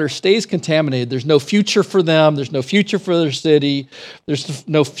the water stays contaminated, there's no future for them, there's no future for their city, there's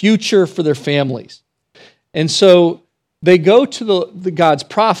no future for their families. And so they go to the God's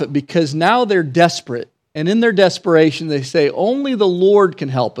prophet because now they're desperate. And in their desperation, they say, only the Lord can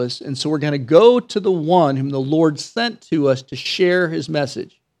help us. And so we're going to go to the one whom the Lord sent to us to share his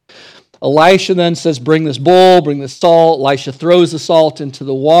message. Elisha then says, bring this bowl, bring this salt. Elisha throws the salt into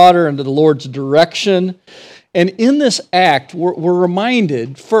the water, under the Lord's direction. And in this act, we're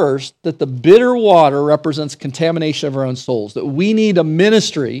reminded first that the bitter water represents contamination of our own souls, that we need a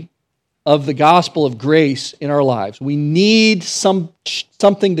ministry of the gospel of grace in our lives. We need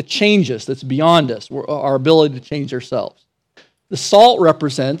something to change us that's beyond us, our ability to change ourselves. The salt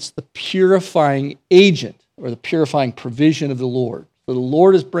represents the purifying agent or the purifying provision of the Lord. So the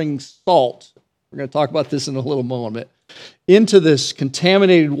Lord is bringing salt, we're going to talk about this in a little moment, into this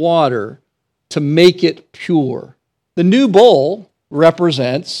contaminated water to make it pure. The new bowl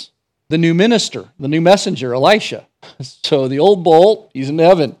represents the new minister, the new messenger, Elisha. So the old bowl, he's in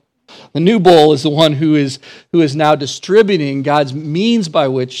heaven. The new bowl is the one who is now distributing God's means by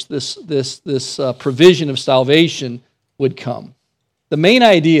which this provision of salvation would come. The main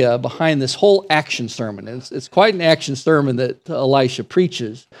idea behind this whole action sermon, it's quite an action sermon that Elisha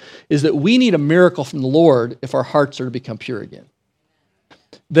preaches, is that we need a miracle from the Lord if our hearts are to become pure again.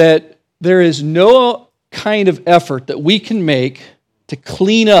 That there is no kind of effort that we can make to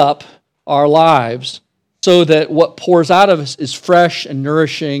clean up our lives so that what pours out of us is fresh and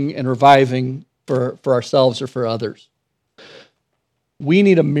nourishing and reviving for ourselves or for others. We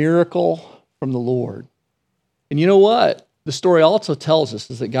need a miracle from the Lord. And you know what? The story also tells us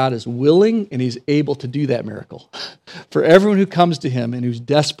is that God is willing and He's able to do that miracle for everyone who comes to Him and who's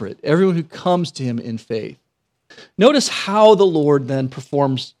desperate, everyone who comes to Him in faith. Notice how the Lord then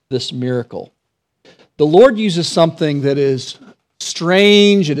performs this miracle. The Lord uses something that is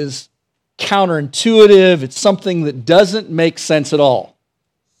strange, it is counterintuitive, it's something that doesn't make sense at all.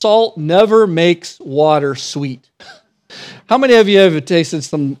 Salt never makes water sweet. How many of you have tasted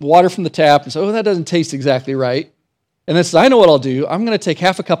some water from the tap and said, oh, that doesn't taste exactly right? And then says, I know what I'll do. I'm going to take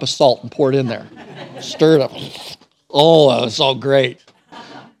half a cup of salt and pour it in there. Stir it up. Oh, it's all great.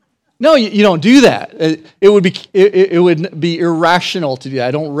 No, you don't do that. It would be irrational to do that.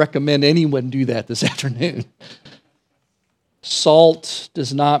 I don't recommend anyone do that this afternoon. Salt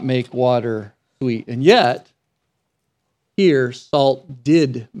does not make water sweet. And yet, here, salt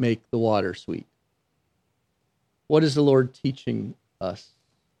did make the water sweet. What is the Lord teaching us?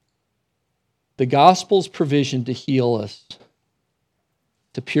 The gospel's provision to heal us,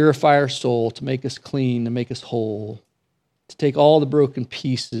 to purify our soul, to make us clean, to make us whole, to take all the broken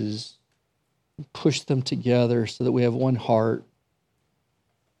pieces and push them together so that we have one heart,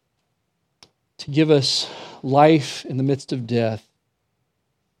 to give us life in the midst of death.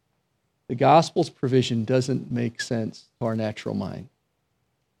 The gospel's provision doesn't make sense to our natural mind.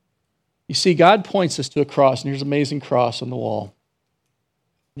 You see, God points us to a cross, and here's an amazing cross on the wall.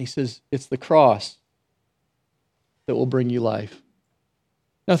 And He says, it's the cross that will bring you life.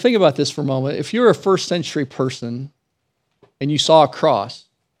 Now think about this for a moment. If you're a first century person and you saw a cross,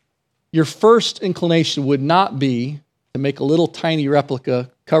 your first inclination would not be to make a little tiny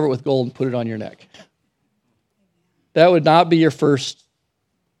replica, cover it with gold, and put it on your neck. That would not be your first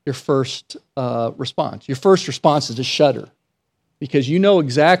response. Your first response is to shudder because you know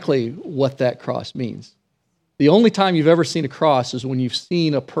exactly what that cross means. The only time you've ever seen a cross is when you've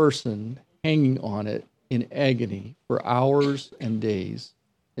seen a person hanging on it in agony for hours and days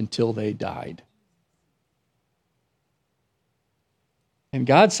until they died. And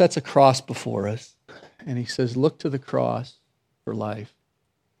God sets a cross before us, and He says, look to the cross for life.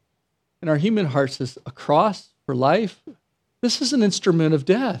 And our human heart says, a cross for life? This is an instrument of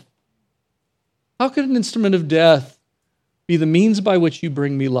death. How could an instrument of death be the means by which you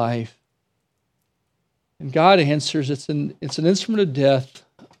bring me life? And God answers, it's an instrument of death,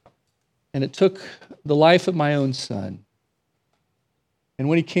 and it took the life of my own son. And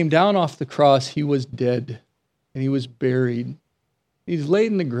when He came down off the cross, He was dead, and He was buried. He's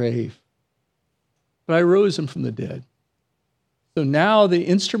laid in the grave. But I rose Him from the dead. So now the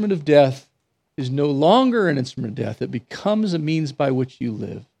instrument of death is no longer an instrument of death. It becomes a means by which you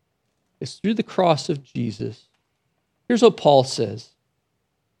live. It's through the cross of Jesus. Here's what Paul says.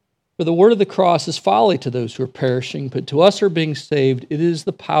 For the word of the cross is folly to those who are perishing, but to us who are being saved, it is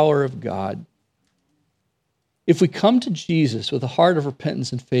the power of God. If we come to Jesus with a heart of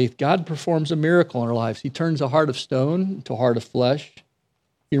repentance and faith, God performs a miracle in our lives. He turns a heart of stone into a heart of flesh.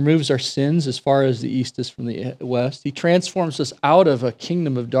 He removes our sins as far as the east is from the west. He transforms us out of a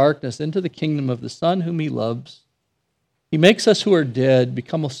kingdom of darkness into the kingdom of the Son whom He loves. He makes us who are dead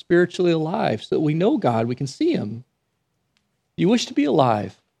become spiritually alive so that we know God, we can see Him. You wish to be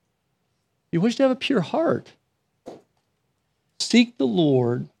alive. You wish to have a pure heart. Seek the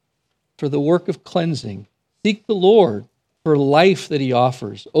Lord for the work of cleansing. Seek the Lord for life that He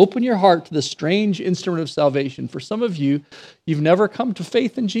offers. Open your heart to the strange instrument of salvation. For some of you, you've never come to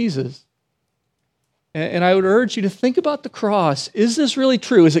faith in Jesus. And I would urge you to think about the cross. Is this really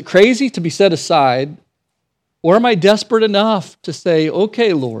true? Is it crazy to be set aside Or am I desperate enough to say,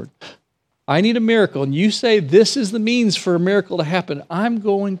 okay, Lord, I need a miracle, and you say this is the means for a miracle to happen. I'm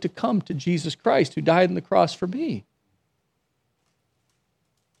going to come to Jesus Christ who died on the cross for me.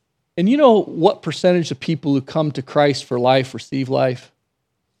 And you know what percentage of people who come to Christ for life receive life?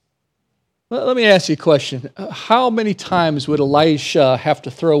 Let me ask you a question. How many times would Elisha have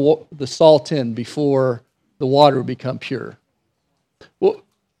to throw the salt in before the water would become pure? Well,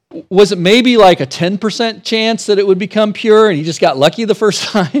 was it maybe like a 10% chance that it would become pure and he just got lucky the first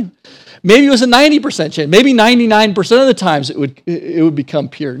time? Maybe it was a 90% chance. Maybe 99% of the times it would become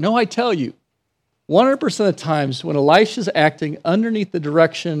pure. No, I tell you, 100% of the times when Elisha's acting underneath the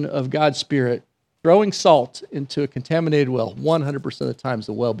direction of God's Spirit, throwing salt into a contaminated well, 100% of the times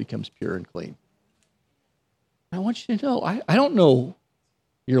the well becomes pure and clean. I want you to know, I don't know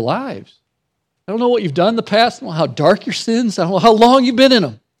your lives. I don't know what you've done in the past. I don't know how dark your sins. I don't know how long you've been in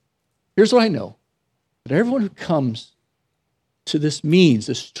them. Here's what I know. That everyone who comes to this means,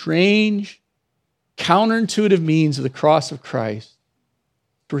 this strange, counterintuitive means of the cross of Christ,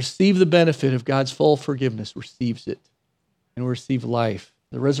 to receive the benefit of God's full forgiveness, receives it, and will receive life,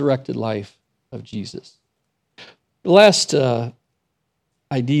 the resurrected life of Jesus. The last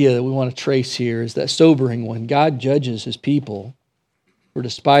idea that we want to trace here is that sobering one. God judges his people for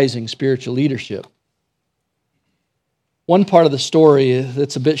despising spiritual leadership. One part of the story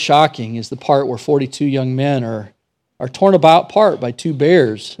that's a bit shocking is the part where 42 young men are torn apart by two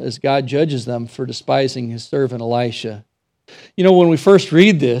bears as God judges them for despising his servant Elisha. You know, when we first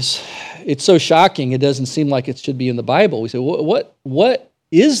read this, it's so shocking it doesn't seem like it should be in the Bible. We say, what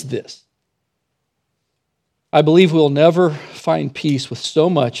is this? I believe we'll never find peace with so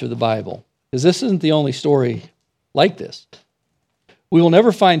much of the Bible, because this isn't the only story like this. We will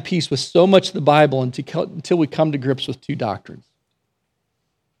never find peace with so much of the Bible until we come to grips with two doctrines.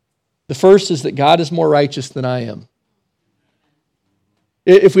 The first is that God is more righteous than I am.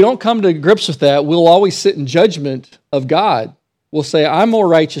 If we don't come to grips with that, we'll always sit in judgment of God. We'll say, I'm more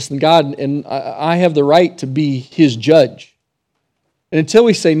righteous than God, and I have the right to be his judge. And until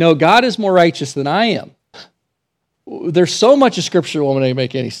we say, no, God is more righteous than I am, there's so much of Scripture that won't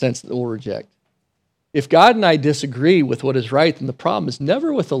make any sense that we'll reject. If God and I disagree with what is right, then the problem is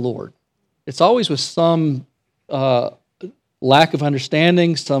never with the Lord. It's always with some lack of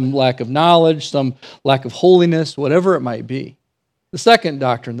understanding, some lack of knowledge, some lack of holiness, whatever it might be. The second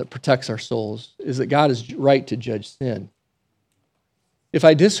doctrine that protects our souls is that God is right to judge sin. If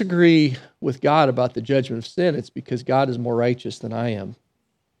I disagree with God about the judgment of sin, it's because God is more righteous than I am.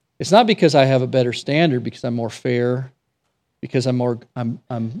 It's not because I have a better standard, because I'm more fair, because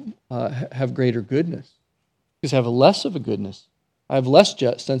have greater goodness, because I have less of a goodness. I have less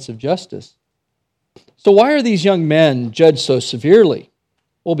sense of justice. So why are these young men judged so severely?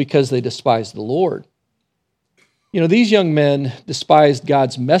 Well, because they despised the Lord. You know, these young men despised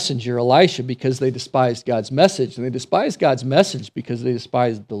God's messenger, Elisha, because they despised God's message, and they despised God's message because they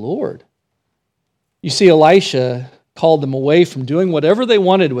despised the Lord. You see, Elisha called them away from doing whatever they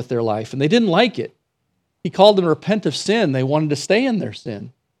wanted with their life, and they didn't like it. He called them to repent of sin. They wanted to stay in their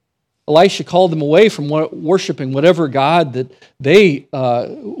sin. Elisha called them away from worshiping whatever god that they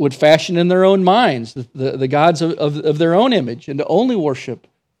would fashion in their own minds, the gods of their own image, and to only worship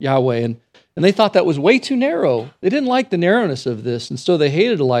Yahweh. And they thought that was way too narrow. They didn't like the narrowness of this, and so they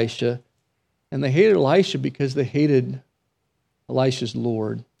hated Elisha. And they hated Elisha because they hated Elisha's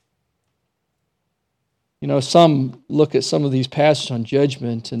Lord. You know, some look at some of these passages on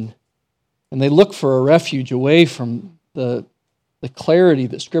judgment, and they look for a refuge away from the clarity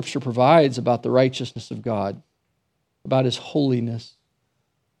that Scripture provides about the righteousness of God, about his holiness.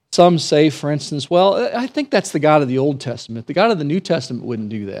 Some say, for instance, well, I think that's the God of the Old Testament. The God of the New Testament wouldn't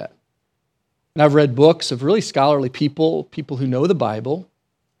do that. And I've read books of really scholarly people who know the Bible,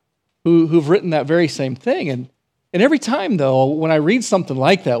 who've written that very same thing. And every time, though, when I read something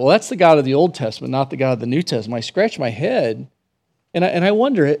like that, well, that's the God of the Old Testament, not the God of the New Testament, I scratch my head, and I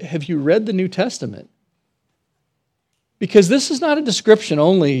wonder, have you read the New Testament? Because this is not a description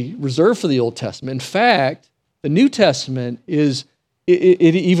only reserved for the Old Testament. In fact, the New Testament it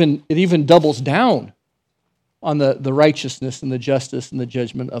even doubles down on the righteousness and the justice and the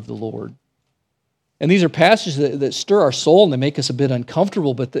judgment of the Lord. And these are passages that stir our soul and they make us a bit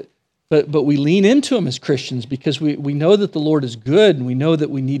uncomfortable, but we lean into them as Christians because we know that the Lord is good, and we know that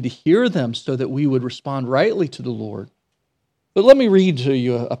we need to hear them so that we would respond rightly to the Lord. But let me read to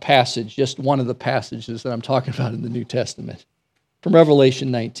you a passage, just one of the passages that I'm talking about in the New Testament, from Revelation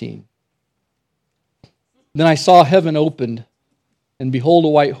 19. Then I saw heaven opened, and behold, a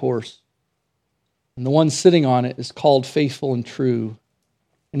white horse, and the one sitting on it is called Faithful and True,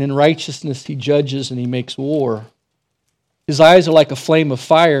 and in righteousness he judges and he makes war. His eyes are like a flame of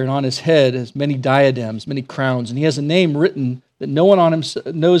fire, and on his head is many diadems, many crowns, and he has a name written that no one on him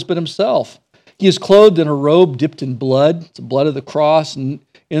knows but himself. He is clothed in a robe dipped in blood, it's the blood of the cross, and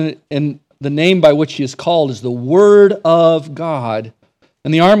the name by which he is called is the Word of God.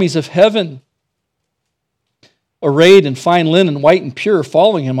 And the armies of heaven, arrayed in fine linen, white and pure,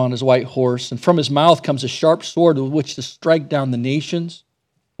 following him on his white horse, and from his mouth comes a sharp sword with which to strike down the nations.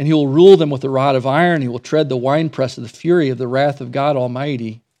 And he will rule them with a rod of iron. He will tread the winepress of the fury of the wrath of God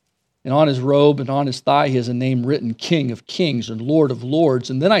Almighty. And on his robe and on his thigh he has a name written, King of Kings and Lord of Lords.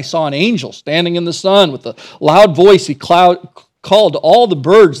 And then I saw an angel standing in the sun with a loud voice. He called to all the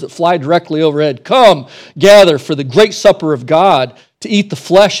birds that fly directly overhead, "Come, gather for the great supper of God, to eat the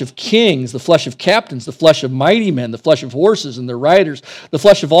flesh of kings, the flesh of captains, the flesh of mighty men, the flesh of horses and their riders, the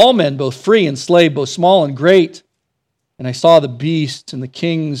flesh of all men, both free and slave, both small and great." And I saw the beast and the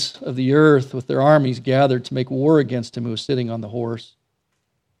kings of the earth with their armies gathered to make war against him who was sitting on the horse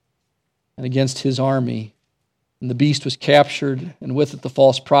and against his army. And the beast was captured, and with it the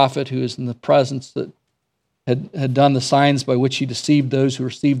false prophet who is in the presence that had done the signs by which he deceived those who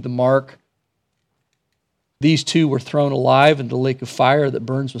received the mark. These two were thrown alive into the lake of fire that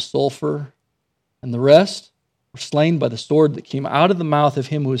burns with sulfur, and the rest were slain by the sword that came out of the mouth of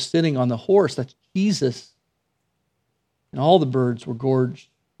him who was sitting on the horse. That's Jesus. And all the birds were gorged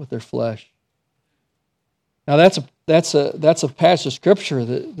with their flesh. Now that's a passage of Scripture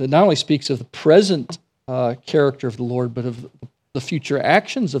that not only speaks of the present character of the Lord, but of the future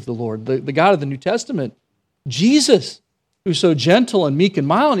actions of the Lord. The God of the New Testament, Jesus, who's so gentle and meek and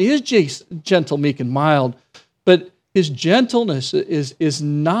mild. He is gentle, meek, and mild, but his gentleness is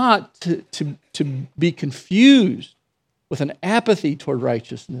not to be confused with an apathy toward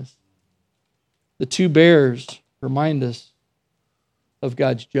righteousness. The two bears remind us of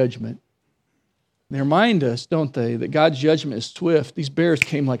God's judgment. They remind us, don't they, that God's judgment is swift. These bears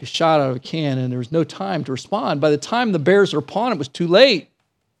came like a shot out of a cannon, and there was no time to respond. By the time the bears were upon it, it was too late.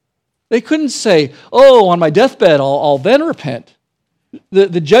 They couldn't say, "Oh, on my deathbed, I'll then repent."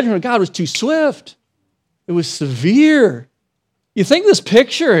 The judgment of God was too swift. It was severe. You think this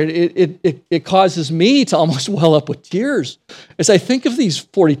picture, it causes me to almost well up with tears. As I think of these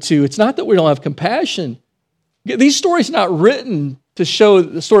 42, it's not that we don't have compassion. These stories are not written to show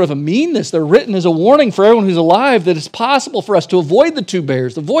the sort of a meanness. They're written as a warning for everyone who's alive that it's possible for us to avoid the two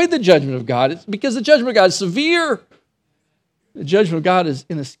bears, avoid the judgment of God. It's because the judgment of God is severe. The judgment of God is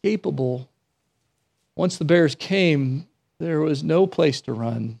inescapable. Once the bears came, there was no place to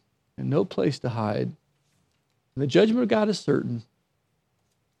run and no place to hide. And the judgment of God is certain.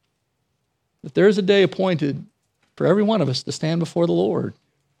 That there is a day appointed for every one of us to stand before the Lord.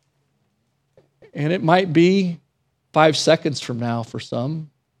 And it might be 5 seconds from now for some.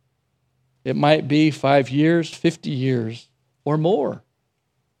 It might be 5 years, 50 years, or more.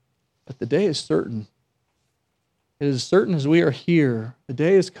 But the day is certain. It is certain as we are here, the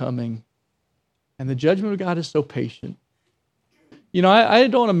day is coming, and the judgment of God is so patient. You know, I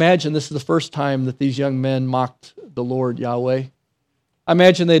don't imagine this is the first time that these young men mocked the Lord Yahweh. I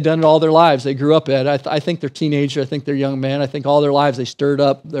imagine they'd done it all their lives. They grew up at it. I think they're teenagers. I think they're young men. I think all their lives they stirred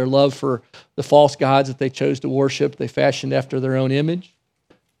up their love for the false gods that they chose to worship. They fashioned after their own image.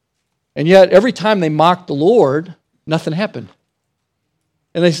 And yet, every time they mocked the Lord, nothing happened.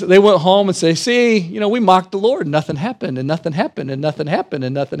 And they went home and say, "See, we mocked the Lord, and nothing happened, and nothing happened, and nothing happened,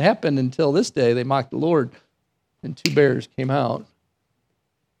 and nothing happened," until this day they mocked the Lord, and two bears came out.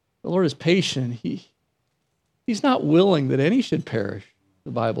 The Lord is patient. He's not willing that any should perish,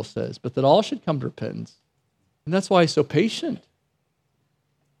 the Bible says, but that all should come to repentance. And that's why he's so patient.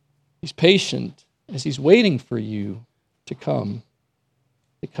 He's patient as he's waiting for you to come.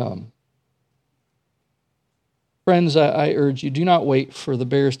 Friends, I urge you, do not wait for the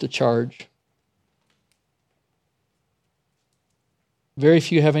bears to charge. Very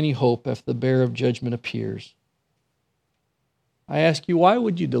few have any hope if the bear of judgment appears. I ask you, why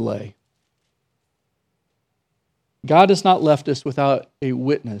would you delay? God has not left us without a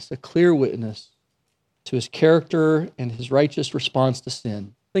witness, a clear witness to his character and his righteous response to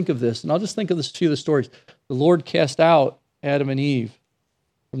sin. Think of this, and I'll just think of this few of the stories. The Lord cast out Adam and Eve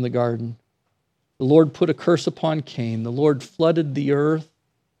from the garden. The Lord put a curse upon Cain. The Lord flooded the earth,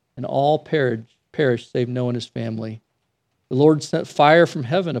 and all perished save Noah and his family. The Lord sent fire from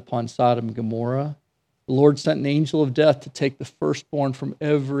heaven upon Sodom and Gomorrah. The Lord sent an angel of death to take the firstborn from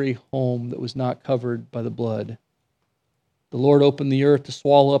every home that was not covered by the blood. The Lord opened the earth to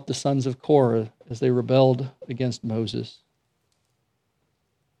swallow up the sons of Korah as they rebelled against Moses.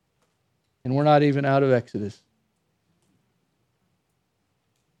 And we're not even out of Exodus.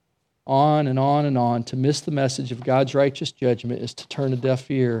 on and on and on. To miss the message of God's righteous judgment is to turn a deaf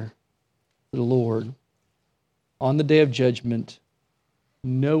ear to the Lord. On the day of judgment,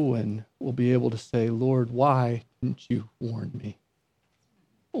 no one will be able to say, Lord, why didn't you warn me?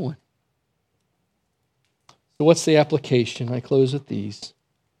 No one. So what's the application? I close with these.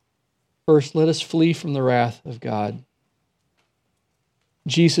 First, let us flee from the wrath of God.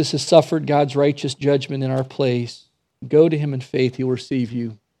 Jesus has suffered God's righteous judgment in our place. Go to him in faith, he will receive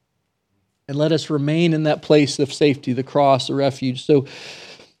you. And let us remain in that place of safety, the cross, the refuge. So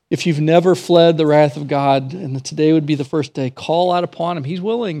if you've never fled the wrath of God, and today would be the first day, call out upon him. He's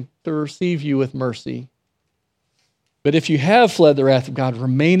willing to receive you with mercy. But if you have fled the wrath of God,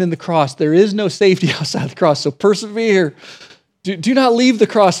 remain in the cross. There is no safety outside the cross, so persevere. Do not leave the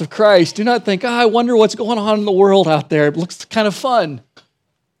cross of Christ. Do not think, I wonder what's going on in the world out there. It looks kind of fun.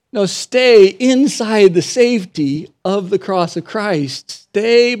 No, stay inside the safety of the cross of Christ.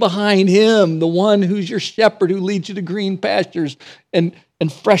 Stay behind him, the one who's your shepherd, who leads you to green pastures and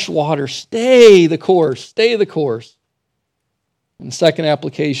fresh water. Stay the course. Stay the course. And the second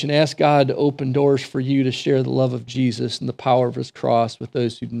application, ask God to open doors for you to share the love of Jesus and the power of his cross with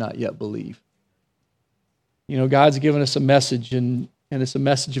those who do not yet believe. You know, God's given us a message, and it's a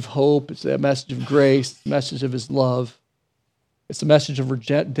message of hope. It's a message of grace, a message of his love. It's a message of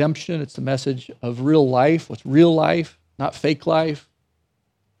redemption. It's a message of real life. What's real life, not fake life.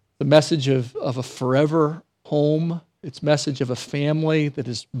 The message of a forever home. It's a message of a family that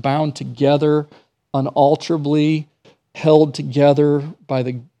is bound together, unalterably held together by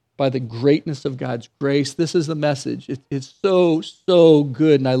the greatness of God's grace. This is the message. It's so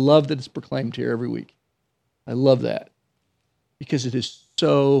good, and I love that it's proclaimed here every week. I love that because it is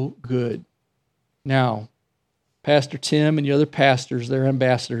so good. Now, Pastor Tim and the other pastors, they're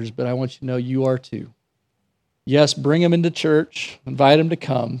ambassadors, but I want you to know you are too. Yes, bring them into church, invite them to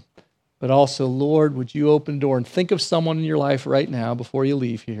come, but also, Lord, would you open the door and think of someone in your life right now before you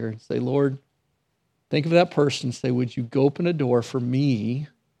leave here and say, Lord, think of that person and say, would you open a door for me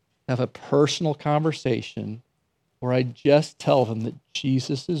to have a personal conversation where I just tell them that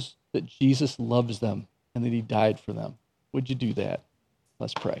Jesus loves them and that he died for them? Would you do that?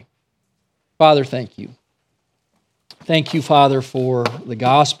 Let's pray. Father, thank you. Thank you, Father, for the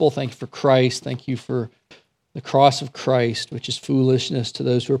gospel. Thank you for Christ. Thank you for the cross of Christ, which is foolishness to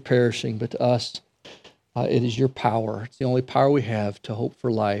those who are perishing, but to us, it is your power. It's the only power we have to hope for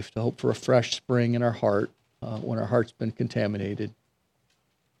life, to hope for a fresh spring in our heart when our heart's been contaminated.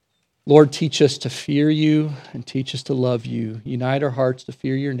 Lord, teach us to fear you and teach us to love you. Unite our hearts to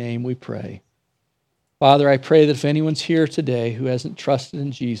fear your name, we pray. Father, I pray that if anyone's here today who hasn't trusted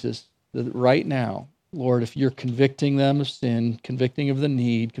in Jesus, that right now, Lord, if you're convicting them of sin, convicting of the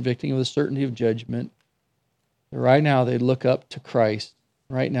need, convicting of the certainty of judgment, that right now they look up to Christ.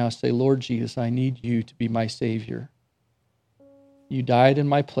 Right now say, Lord Jesus, I need you to be my Savior. You died in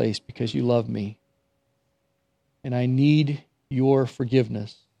my place because you love me. And I need your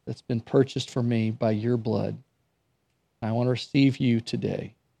forgiveness that's been purchased for me by your blood. I want to receive you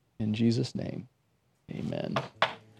today. In Jesus' name, amen.